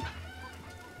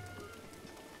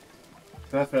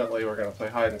 Definitely we're gonna play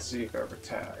hide and seek over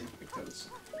tag because.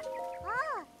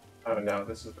 Oh no,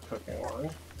 this is the cooking one.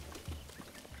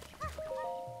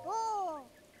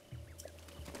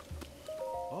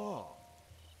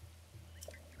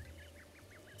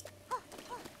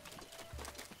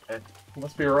 It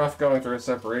must be rough going through a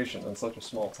separation in such a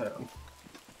small town.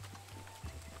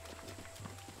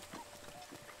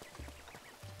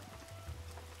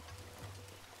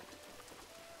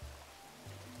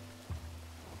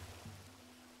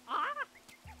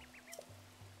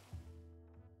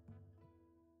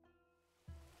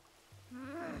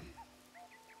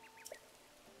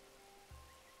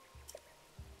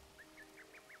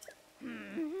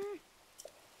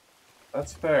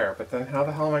 That's fair, but then how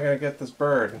the hell am I gonna get this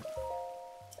bird?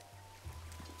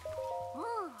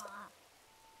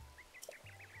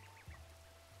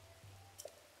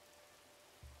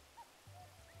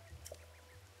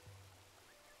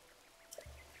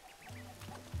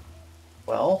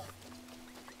 Well,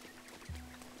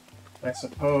 I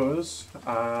suppose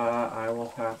I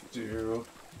will have to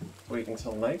wait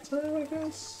until nighttime, I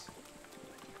guess?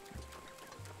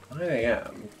 9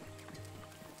 a.m.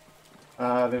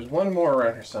 There's one more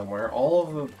around here somewhere. All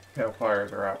of the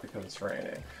campfires are out because it's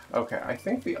raining. Okay, I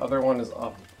think the other one is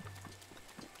up,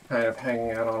 kind of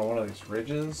hanging out on one of these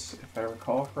ridges, if I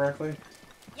recall correctly.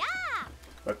 Yeah!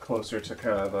 But closer to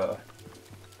kind of the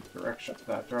direction,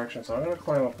 that direction, so I'm going to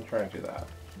climb up and try and do that.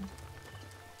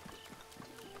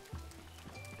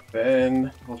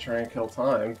 Then we'll try and kill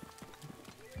time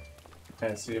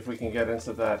and see if we can get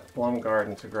into that plum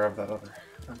garden to grab that other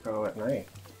go at night.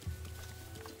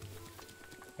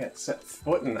 Can't set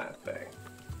foot in that thing.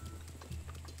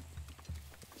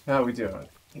 How are we doing?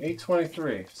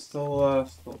 8:23. Still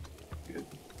good.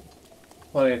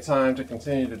 Plenty of time to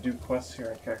continue to do quests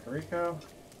here in Kakariko.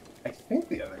 I think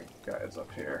the other guy is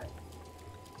up here.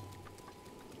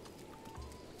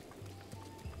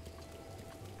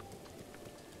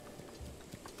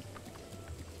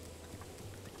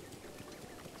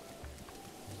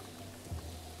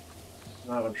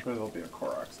 Not, I'm sure there'll be a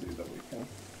Koroks dude that we can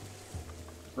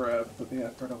grab with the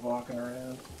effort of walking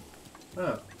around.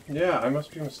 Oh, Yeah, I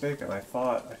must be mistaken. I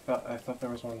thought there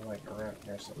was one like around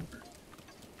here somewhere.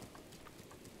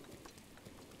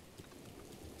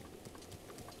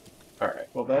 Alright,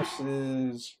 well this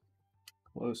is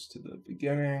close to the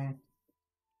beginning.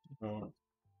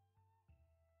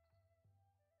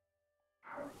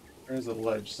 There's a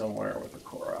ledge somewhere with a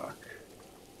Korok.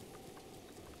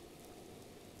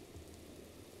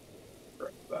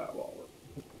 Grab that while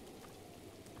we're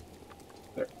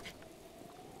there.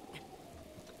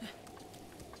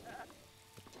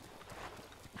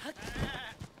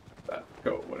 That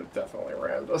goat would have definitely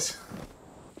rammed us.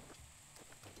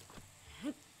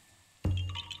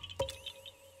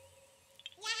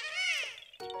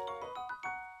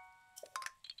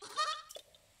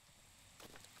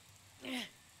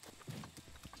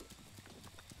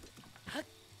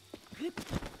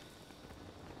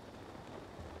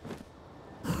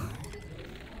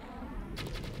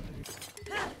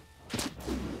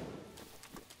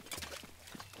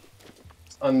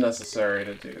 It's unnecessary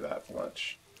to do that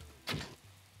much.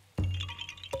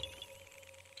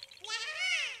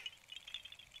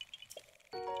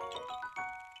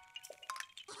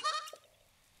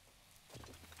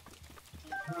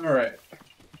 Alright.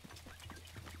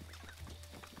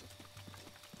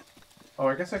 Oh,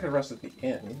 I guess I could rest at the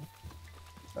inn.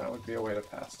 That would be a way to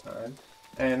pass time.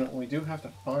 And we do have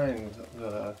to find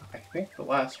the, I think, the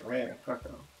last remaining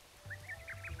Kako.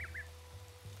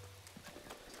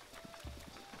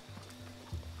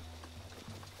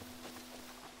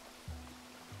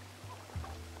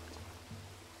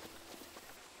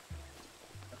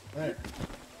 There.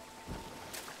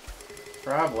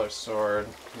 Traveler's sword.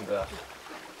 Duh.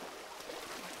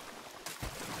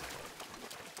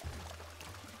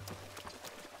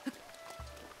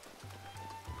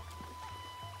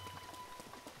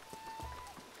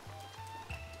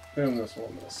 Assume this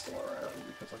woman is still around,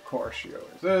 because of course she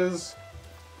always is.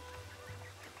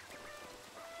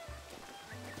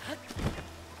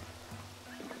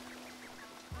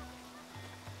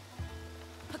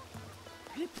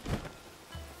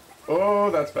 Oh,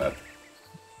 that's bad.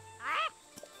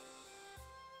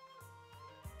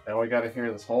 Now we gotta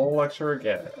hear this whole lecture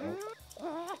again.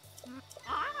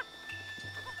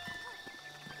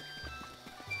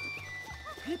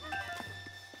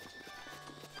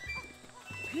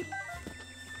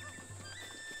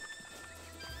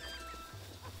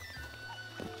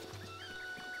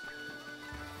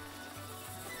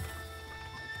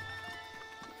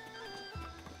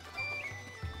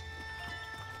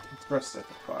 Let's rest at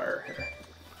the fire here.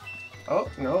 Oh,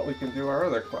 no, we can do our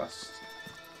other quest.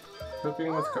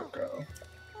 Cooking with Coco.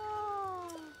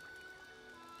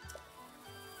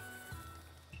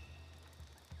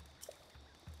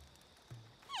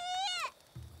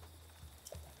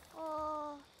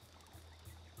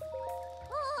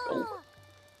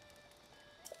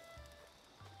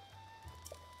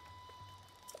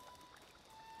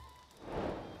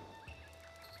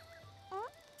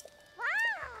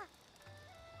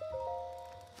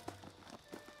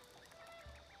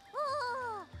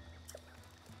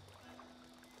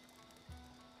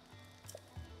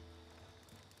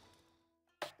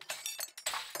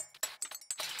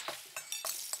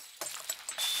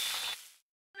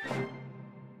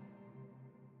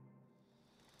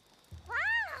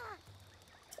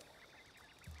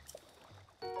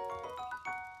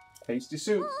 Tasty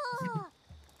soup.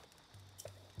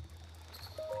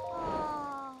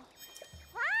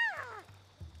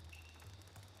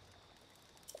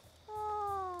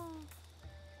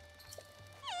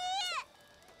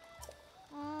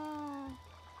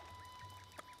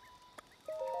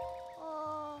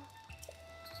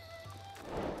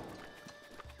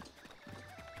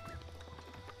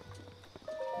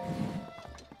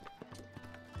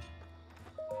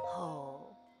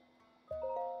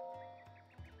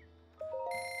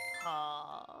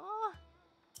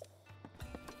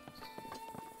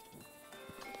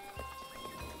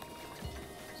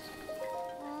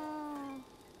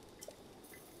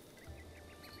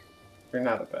 You're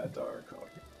not a bad dog, Cody.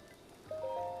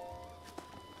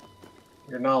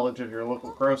 Your knowledge of your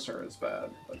local grocer is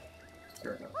bad, but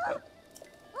you're not bad.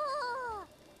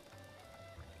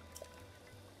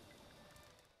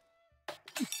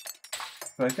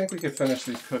 But I think we could finish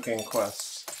these cooking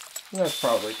quests. And that's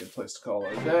probably a good place to call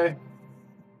it a day.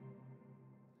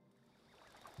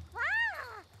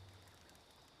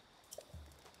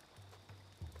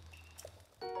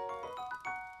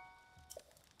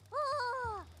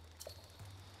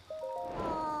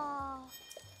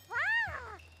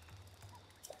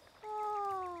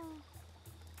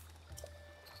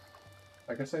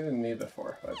 I guess I didn't need the 4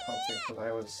 or 5 pumpkin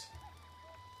because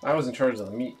I was in charge of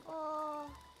the meat.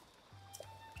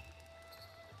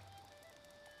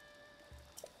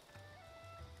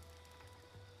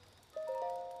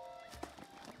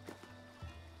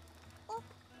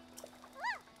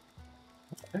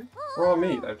 Raw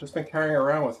meat. I've just been carrying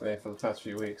around with me for the past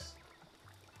few weeks.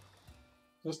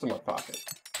 Just in my pocket.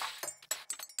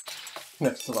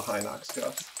 Next to the high Nox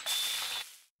guts.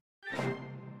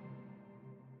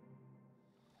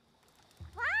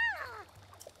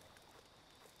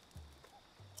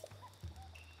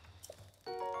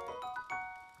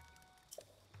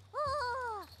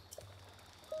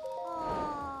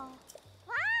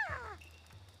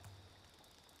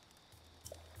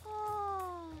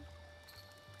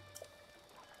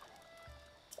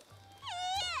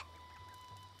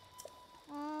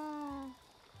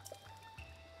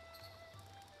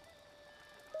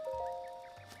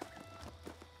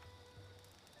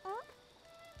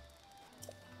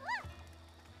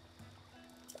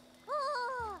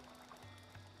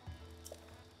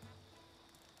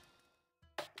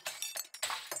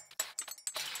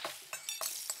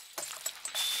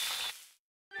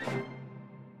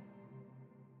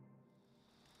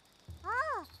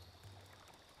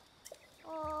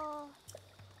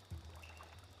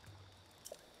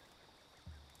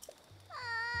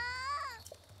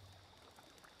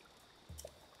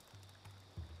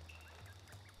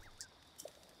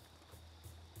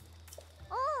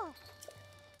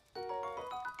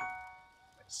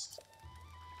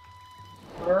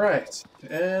 Alright,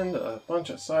 and a bunch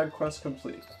of side quests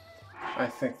complete. I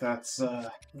think that's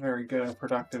a very good and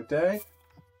productive day.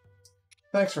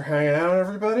 Thanks for hanging out,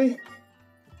 everybody.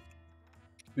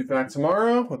 Be back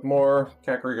tomorrow with more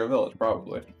Kakariko Village,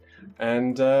 probably.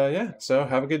 And yeah, so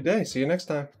have a good day. See you next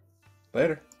time.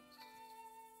 Later.